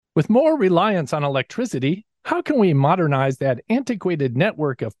With more reliance on electricity, how can we modernize that antiquated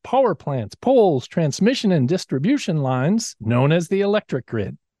network of power plants, poles, transmission, and distribution lines known as the electric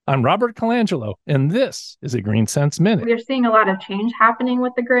grid? I'm Robert Colangelo, and this is a Green Sense Minute. We are seeing a lot of change happening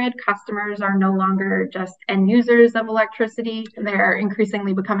with the grid. Customers are no longer just end users of electricity. They're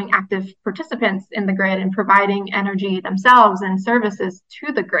increasingly becoming active participants in the grid and providing energy themselves and services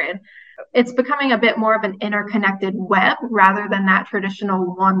to the grid. It's becoming a bit more of an interconnected web rather than that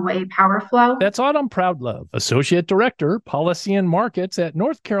traditional one-way power flow. That's Autumn Proudlove, Associate Director, Policy and Markets at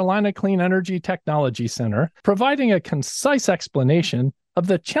North Carolina Clean Energy Technology Center, providing a concise explanation of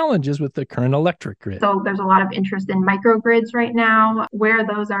the challenges with the current electric grid. So there's a lot of interest in microgrids right now, where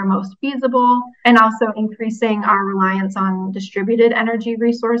those are most feasible, and also increasing our reliance on distributed energy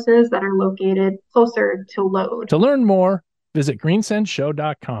resources that are located closer to load. To learn more, visit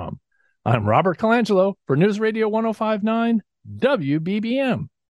greensenseshow.com. I'm Robert Colangelo for News Radio 1059 WBBM.